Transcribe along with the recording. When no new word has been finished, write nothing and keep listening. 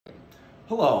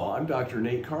Hello, I'm Dr.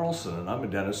 Nate Carlson, and I'm a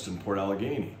dentist in Port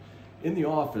Allegany. In the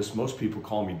office, most people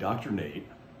call me Dr. Nate.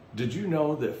 Did you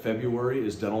know that February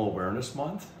is Dental Awareness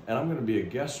Month? And I'm going to be a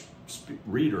guest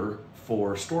reader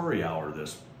for Story Hour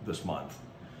this month.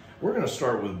 We're going to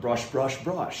start with brush, brush,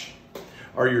 brush.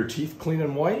 Are your teeth clean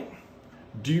and white?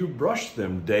 Do you brush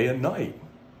them day and night?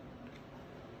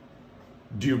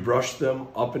 Do you brush them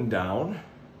up and down?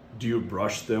 Do you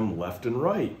brush them left and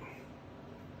right?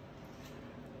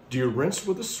 Do you rinse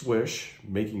with a swish,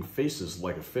 making faces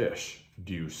like a fish?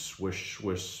 Do you swish,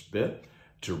 swish, spit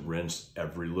to rinse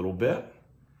every little bit?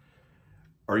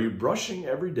 Are you brushing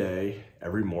every day,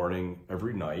 every morning,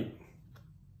 every night?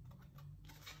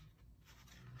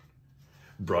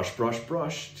 Brush, brush,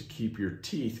 brush to keep your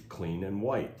teeth clean and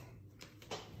white.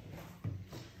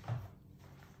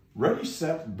 Ready,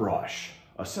 set, brush,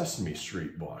 a Sesame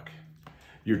Street book.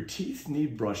 Your teeth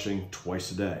need brushing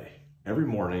twice a day, every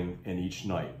morning and each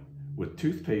night. With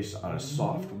toothpaste on a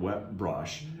soft, wet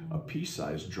brush, a pea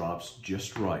size drops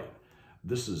just right.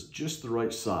 This is just the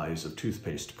right size of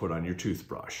toothpaste to put on your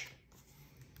toothbrush.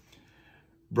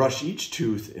 Brush each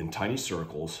tooth in tiny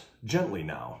circles, gently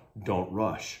now, don't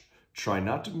rush. Try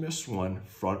not to miss one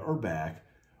front or back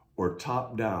or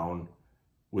top down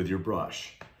with your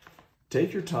brush.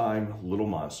 Take your time, little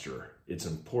monster. It's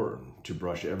important to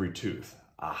brush every tooth.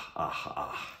 Ah, ah,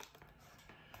 ah.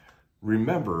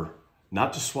 Remember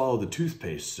not to swallow the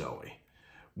toothpaste, Zoe.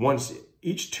 Once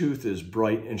each tooth is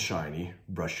bright and shiny,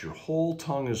 brush your whole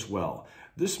tongue as well.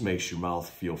 This makes your mouth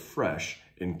feel fresh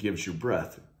and gives your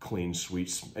breath a clean,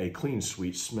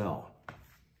 sweet smell.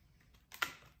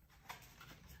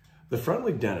 The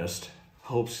friendly dentist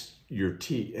helps your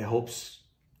teeth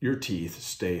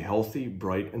stay healthy,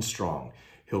 bright, and strong.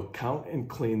 He'll count and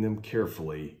clean them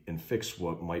carefully and fix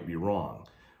what might be wrong.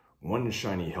 1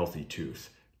 shiny, healthy tooth.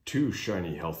 2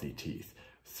 shiny, healthy teeth.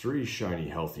 3 shiny,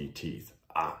 healthy teeth.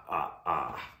 Ah, ah,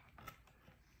 ah.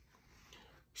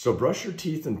 So brush your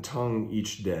teeth and tongue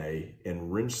each day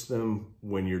and rinse them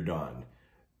when you're done.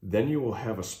 Then you will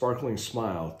have a sparkling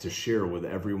smile to share with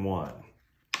everyone.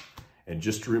 And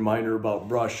just a reminder about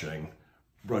brushing,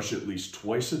 brush at least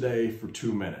twice a day for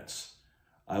 2 minutes.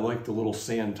 I like the little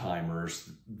sand timers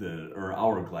that are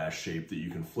hourglass shape that you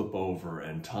can flip over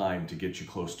and time to get you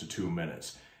close to 2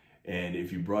 minutes. And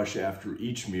if you brush after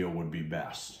each meal would be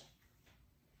best.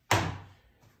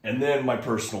 And then my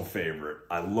personal favorite,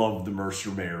 I love the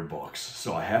Mercer books,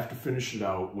 so I have to finish it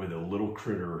out with a little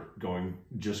critter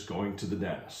just going to the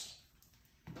dentist.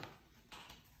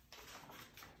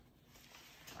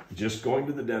 Just Going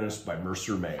to the Dentist by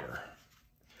Mercer.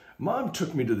 Mom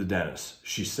took me to the dentist.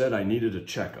 She said I needed a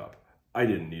checkup. I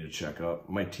didn't need a checkup.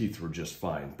 My teeth were just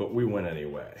fine, but we went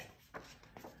anyway.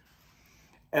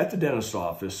 At the dentist's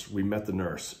office, we met the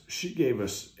nurse. She gave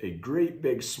us a great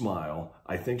big smile.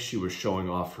 I think she was showing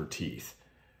off her teeth.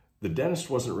 The dentist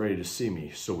wasn't ready to see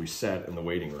me, so we sat in the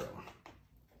waiting room.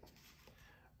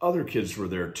 Other kids were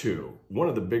there too. One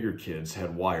of the bigger kids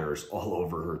had wires all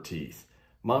over her teeth.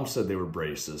 Mom said they were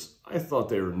braces. I thought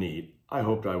they were neat. I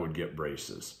hoped I would get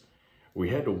braces. We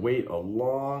had to wait a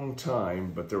long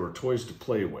time, but there were toys to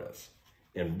play with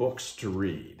and books to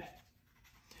read.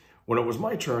 When it was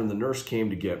my turn, the nurse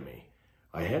came to get me.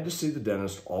 I had to see the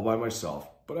dentist all by myself,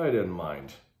 but I didn't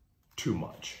mind too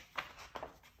much.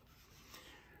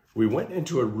 We went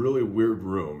into a really weird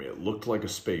room. It looked like a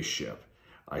spaceship.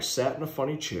 I sat in a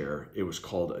funny chair. It was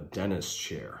called a dentist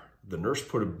chair. The nurse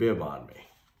put a bib on me.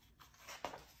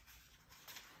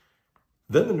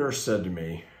 Then the nurse said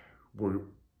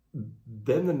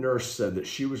that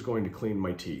she was going to clean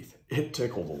my teeth. It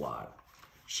tickled a lot.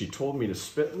 She told me to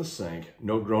spit in the sink.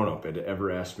 No grown-up had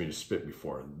ever asked me to spit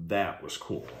before. That was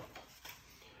cool.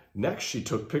 Next, she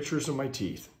took pictures of my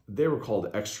teeth. They were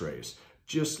called x-rays,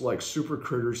 just like Super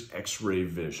Critter's x-ray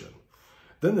vision.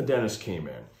 Then the dentist came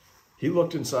in. He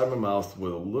looked inside my mouth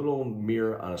with a little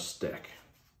mirror on a stick.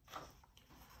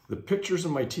 The pictures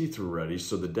of my teeth were ready,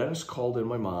 so the dentist called in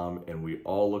my mom, and we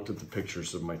all looked at the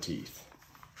pictures of my teeth.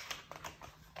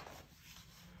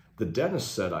 The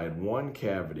dentist said I had one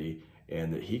cavity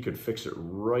and that he could fix it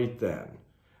right then.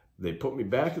 They put me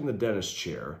back in the dentist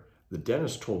chair. The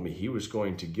dentist told me he was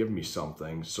going to give me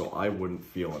something so I wouldn't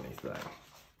feel anything.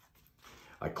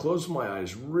 I closed my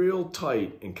eyes real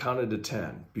tight and counted to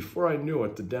 10. Before I knew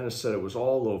it, the dentist said it was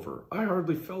all over. I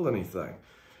hardly felt anything.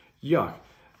 Yuck.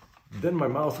 Then my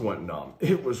mouth went numb.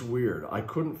 It was weird. I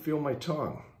couldn't feel my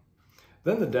tongue.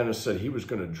 Then the dentist said he was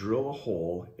going to drill a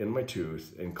hole in my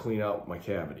tooth and clean out my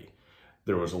cavity.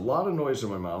 There was a lot of noise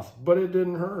in my mouth, but it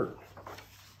didn't hurt.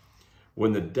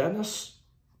 When the dentist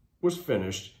was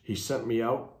finished, he sent me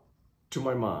out to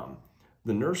my mom.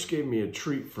 The nurse gave me a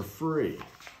treat for free.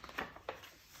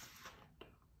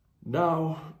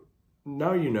 Now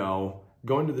you know,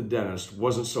 going to the dentist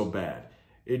wasn't so bad.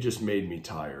 It just made me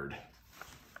tired.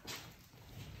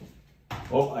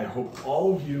 Well, I hope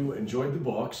all of you enjoyed the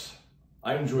books.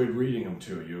 I enjoyed reading them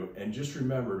to you. And just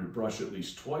remember to brush at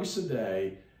least twice a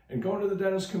day. And going to the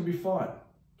dentist can be fun.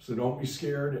 So don't be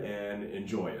scared and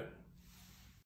enjoy it.